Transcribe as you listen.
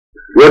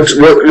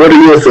What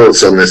are your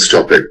thoughts on this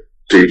topic,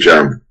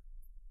 djarm?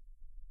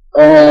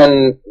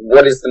 On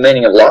what is the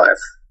meaning of life?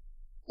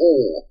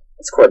 Ooh,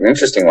 it's quite an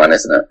interesting one,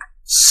 isn't it?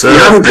 You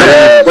haven't come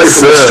away from it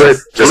straight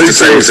just to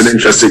say it's an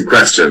interesting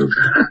question.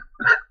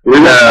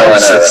 Yeah,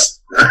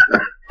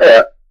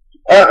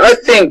 I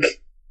think,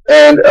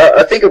 and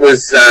I think it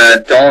was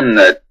Don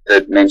that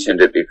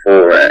mentioned it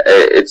before.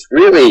 It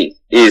really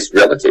is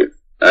relative.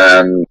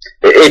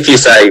 If you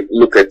say,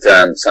 look at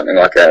something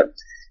like a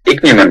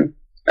ichneumon,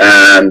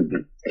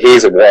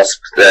 here's a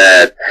wasp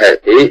that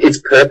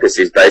its purpose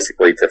is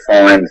basically to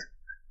find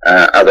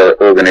other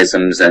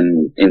organisms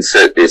and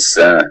insert this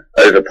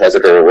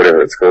ovipositor or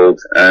whatever it's called.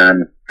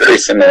 Very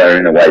similar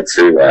in a way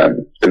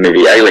to the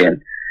movie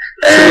Alien.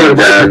 And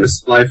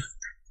life.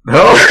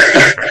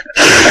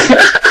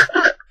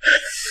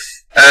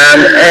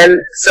 And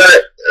so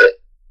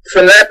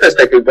from that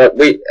perspective,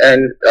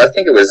 and I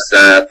think it was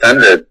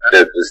Thunder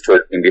that was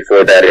talking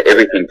before about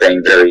everything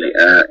being very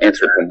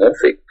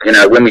anthropomorphic. You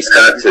know, when we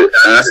start to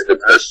ask the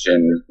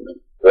question,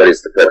 what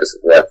is the purpose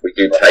of life, we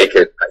do take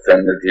it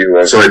from the view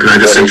of... Sorry, can I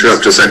just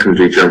interrupt a second,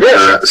 djarm?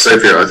 Yeah.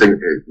 Sophia, I think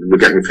we're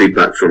getting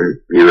feedback from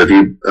you. Have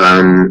you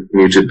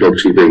muted Blog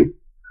TV?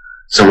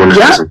 Someone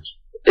hasn't.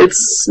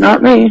 It's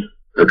not me.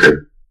 Okay.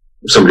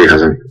 Somebody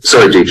hasn't.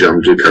 Sorry,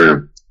 djarm, do carry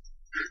on.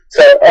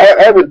 So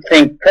I would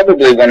think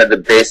probably one of the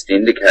best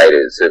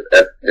indicators of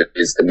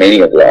is the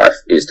meaning of life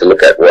is to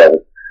look at,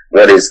 well,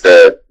 what is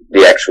the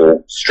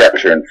actual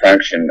structure and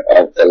function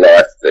of the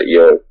life that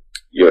you're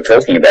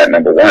talking about,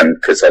 number one,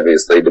 because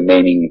obviously the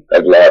meaning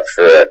of life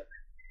for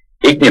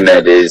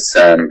ichneumon is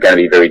going to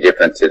be very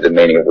different to the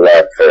meaning of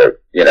life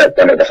for, you know,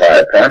 one of the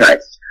higher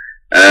primates.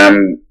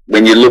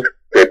 When you look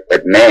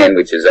at man,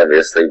 which is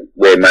obviously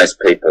where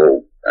most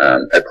people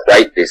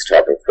equate this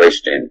type of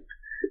question,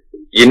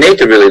 you need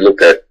to really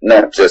look at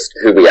not just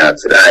who we are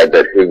today,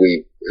 but who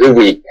we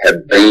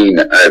have been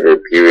over a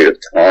period of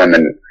time,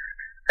 and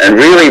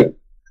really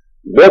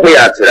what we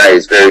are today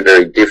is very,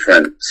 very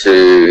different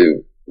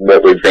to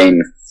what we've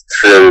been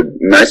through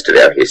most of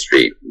our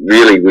history.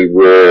 Really,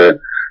 we're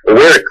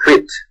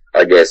equipped,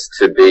 I guess,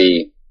 to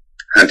be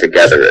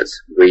hunter-gatherers.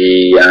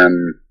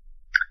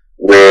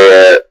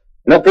 We're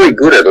not very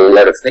good at a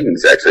lot of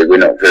things, actually. We're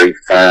not very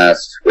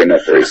fast. We're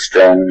not very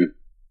strong.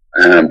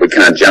 We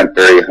can't jump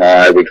very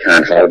high. We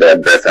can't hold our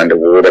breath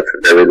underwater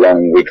for very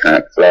long. We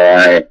can't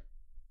fly.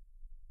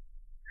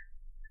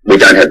 We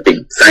don't have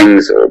big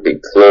fangs or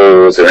big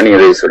claws or any of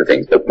these sort of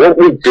things. But what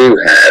we do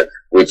have,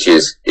 which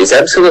is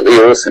absolutely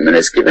awesome, and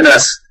has given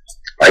us,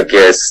 I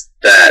guess,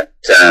 that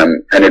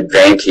an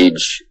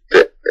advantage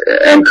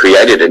and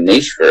created a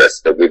niche for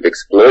us that we've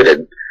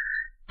exploited,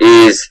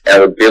 is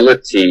our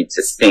ability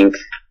to think,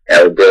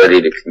 our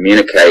ability to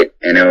communicate,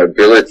 and our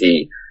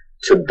ability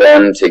to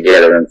bond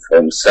together and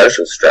form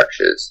social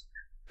structures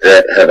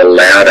that have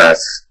allowed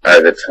us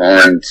over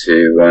time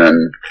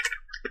to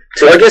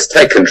I guess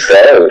take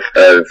control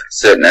of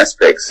certain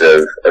aspects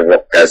of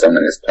what goes on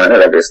this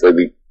planet.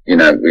 Obviously,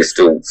 we're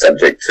still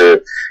subject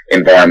to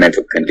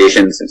environmental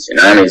conditions and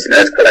tsunamis and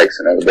earthquakes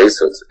and all of these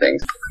sorts of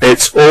things.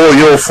 It's all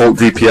your fault,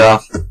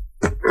 DPR.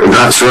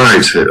 That's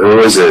right. It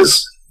always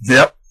is.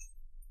 Yep.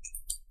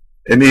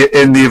 In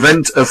the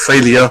event of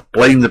failure,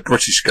 blame the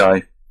British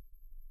guy.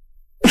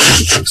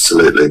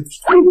 Absolutely.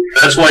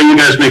 That's why you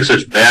guys make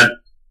such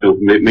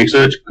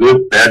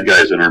good bad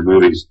guys in our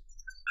movies.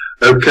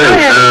 Okay,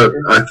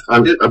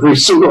 have we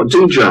still got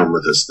djarm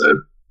with us,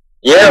 though?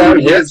 Yeah,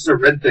 it's a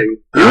red thing.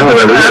 You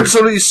were an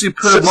absolutely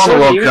superb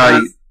monologue,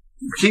 guy.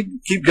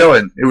 Keep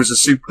going. It was a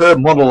superb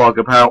monologue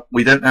about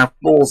we don't have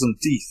claws and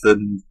teeth,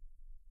 and...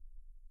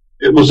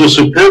 It was a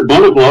superb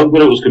monologue,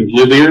 but it was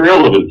completely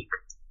irrelevant.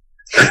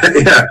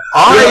 Yeah.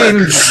 I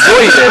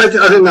enjoyed it.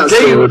 I think that's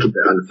a little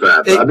bit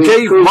unfair. It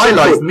gave my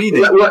life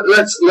meaning.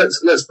 Let's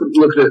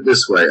look at it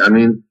this way. I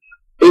mean,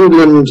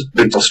 England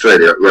beat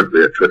Australia at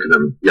rugby at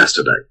Twickenham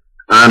yesterday,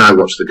 and I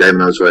watched the game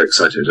and I was very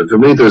excited. And for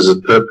me, there's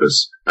a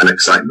purpose and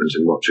excitement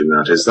in watching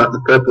that. Is that the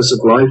purpose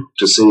of life,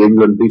 to see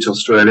England beat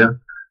Australia,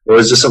 or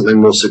is there something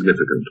more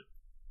significant?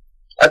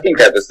 I think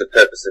that was the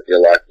purpose of your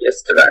life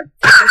yesterday.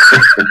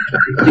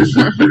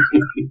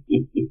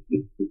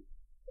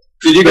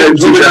 Did you guys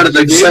move out of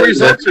the game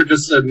results, or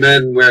just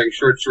men wearing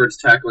short shorts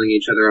tackling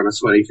each other on a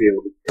sweaty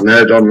field?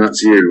 No, Don,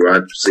 that's you.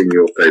 I've seen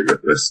your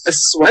favourite list. A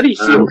sweaty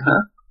field,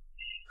 huh?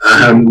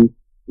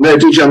 No,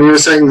 djarm, you were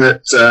saying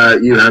that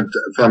you had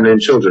family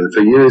and children.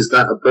 For you, is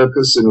that a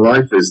purpose in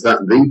life? Is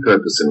that the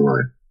purpose in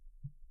life?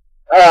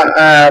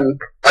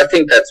 I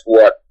think that's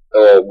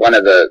one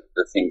of the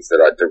things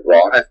that I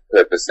derive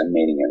purpose and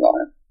meaning in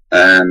life.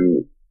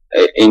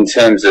 In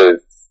terms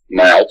of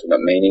my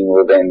ultimate meaning,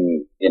 well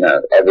then,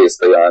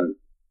 obviously I'm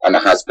a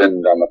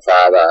husband, I'm a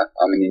father,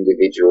 I'm an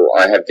individual.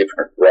 I have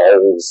different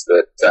roles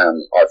that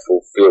I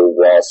fulfill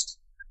whilst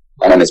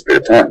I'm on this bit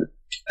of time.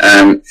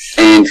 And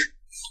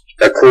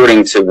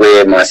according to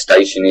where my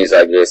station is,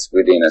 I guess,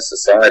 within a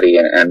society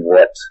and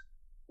what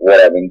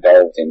I'm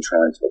involved in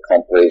trying to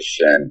accomplish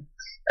and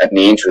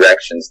the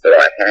interactions that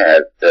I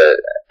have,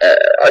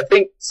 I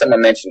think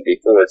someone mentioned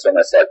before, it's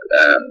almost like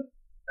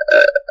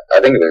I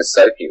think it was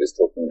Sophie was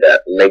talking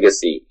about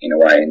legacy in a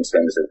way in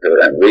terms of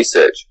her own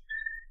research.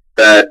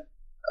 But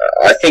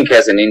I think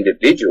as an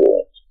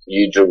individual,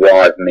 you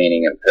derive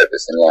meaning and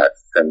purpose in life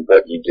from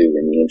what you do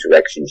and the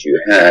interactions you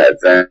have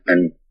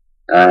and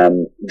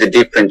the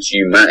difference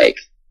you make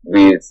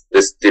with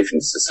the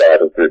different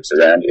societal groups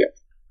around you.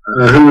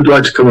 Who would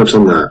like to comment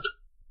on that?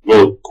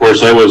 Well, of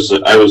course, I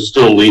was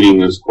still leading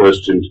this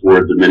question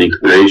toward the many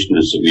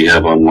creationists that we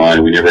have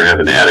online. We never have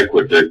an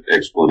adequate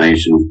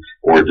explanation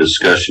or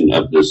discussion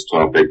of this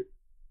topic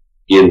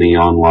in the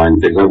online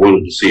thing. I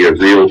wanted to see a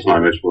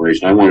real-time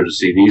explanation. I wanted to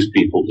see these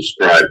people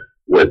describe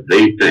what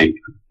they think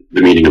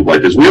the meaning of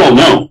life is. We all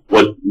know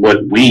what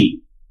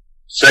we,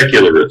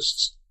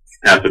 secularists,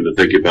 happen to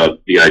think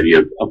about the idea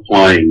of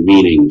applying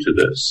meaning to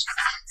this.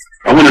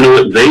 I want to know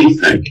what they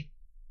think.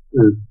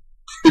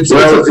 It's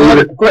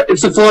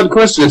a flawed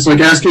question. It's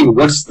like asking,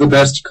 what's the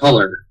best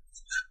color?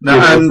 No,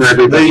 and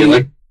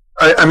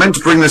I meant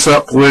to bring this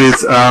up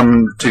with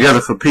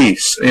Together for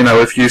Peace. You know,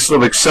 if you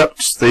sort of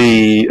accept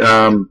the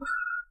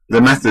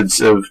methods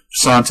of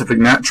scientific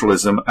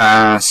naturalism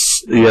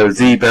as, you know,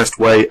 the best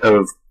way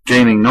of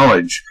gaining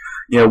knowledge,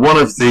 you know, one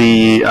of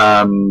the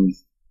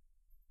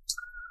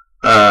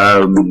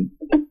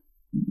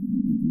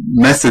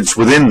methods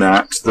within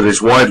that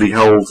is widely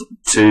held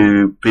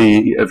to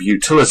be of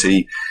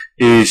utility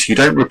is you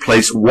don't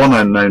replace one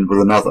unknown with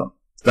another.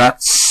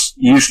 That's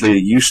usually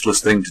a useless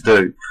thing to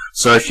do.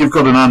 So if you've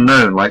got an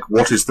unknown, like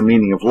what is the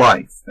meaning of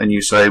life, and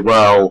you say,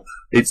 well,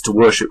 it's to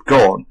worship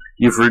God,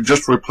 you've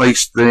just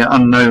replaced the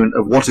unknown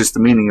of what is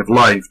the meaning of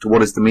life to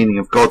what is the meaning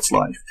of God's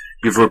life.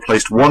 You've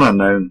replaced one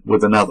unknown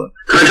with another.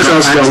 Can I just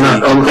ask on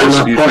that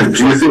point,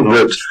 do you think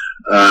that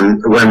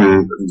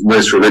when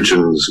most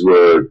religions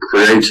were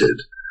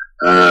created,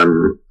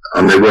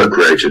 and they were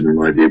created in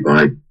my view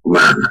by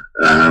man,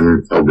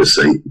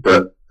 obviously,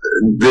 but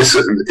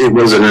it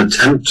was an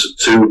attempt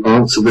to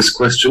answer this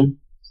question,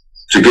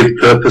 to give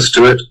purpose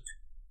to it?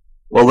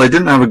 Well, they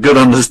didn't have a good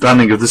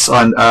understanding of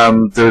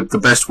the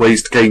best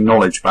ways to gain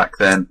knowledge back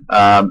then.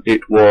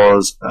 It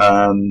was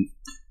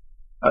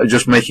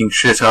just making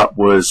shit up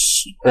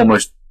was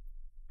almost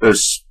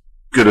as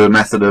good a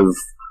method of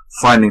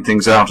finding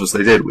things out as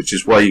they did, which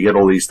is why you get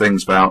all these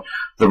things about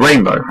the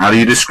rainbow. How do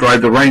you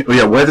describe the rainbow?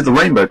 Yeah, where did the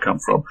rainbow come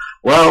from?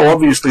 Well,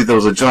 obviously there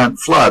was a giant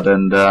flood,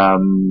 and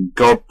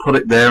God put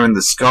it there in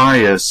the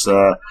sky as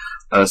a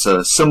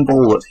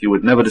symbol that he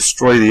would never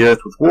destroy the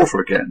earth with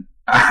water again.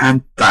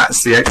 And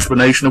that's the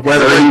explanation of where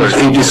the rainbow came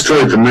from. He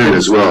destroyed the moon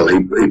as well.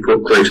 He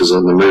put craters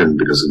on the moon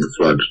because of the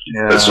flood.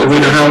 Yeah. That's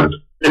not how.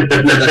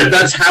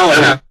 That's how it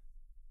happened.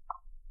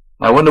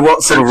 I wonder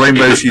what sort of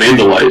rainbows you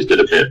vandalized it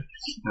a bit.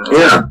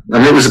 Yeah, I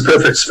mean, it was a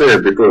perfect sphere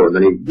before, and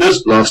then he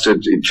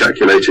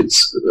ejaculated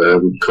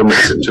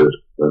comets into it.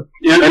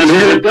 Yeah, and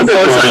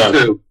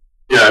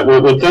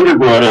what Thunder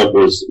brought up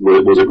was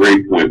a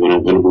great point.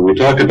 When we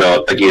talk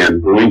about,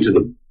 again, going to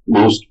the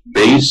most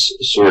base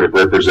sort of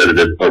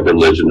representative of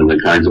religion and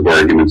the kinds of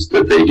arguments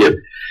that they give,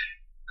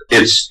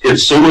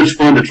 it's so much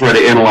fun to try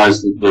to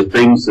analyze the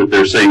things that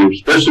they're saying,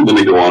 especially when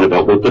they go on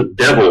about what the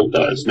devil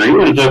does. Now, you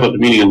want to talk about the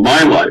meaning of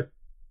my life.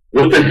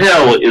 What the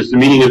hell is the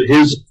meaning of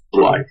his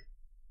life?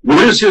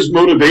 What is his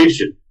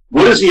motivation?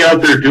 What is he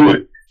out there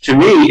doing? To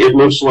me, it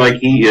looks like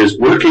he is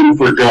working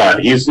for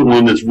God. He's the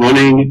one that's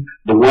running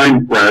the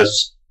wine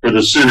press for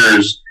the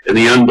sinners and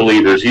the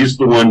unbelievers. He's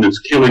the one that's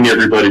killing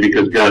everybody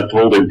because God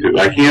told him to.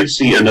 I can't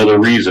see another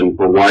reason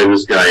for why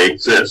this guy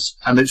exists.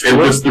 And it's the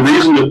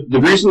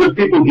reason that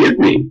people give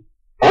me,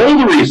 all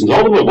the reasons,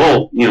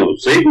 well, you know,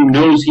 Satan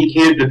knows he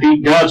can't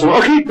defeat God, so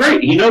okay,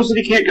 great, he knows that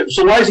he can't,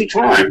 so why is he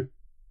trying?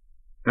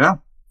 Yeah.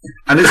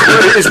 And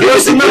it's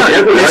worse than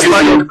that. It's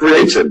like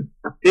created.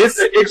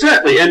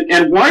 Exactly.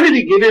 And why did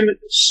he give him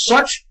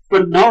such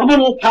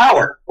phenomenal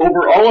power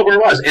over all of our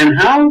lives? And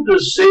how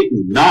does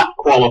Satan not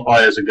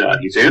qualify as a god?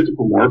 He's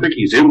anthropomorphic.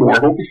 He's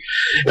immortal.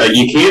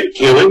 You can't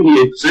kill him.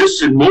 He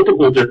exists in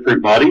multiple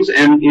different bodies,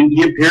 and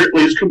he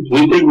apparently is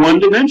completely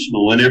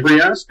one-dimensional in every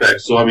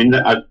aspect. So, I mean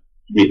that.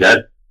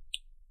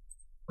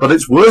 But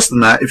it's worse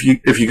than that.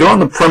 If you go on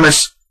the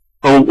premise,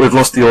 oh, we've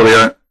lost the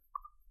audio.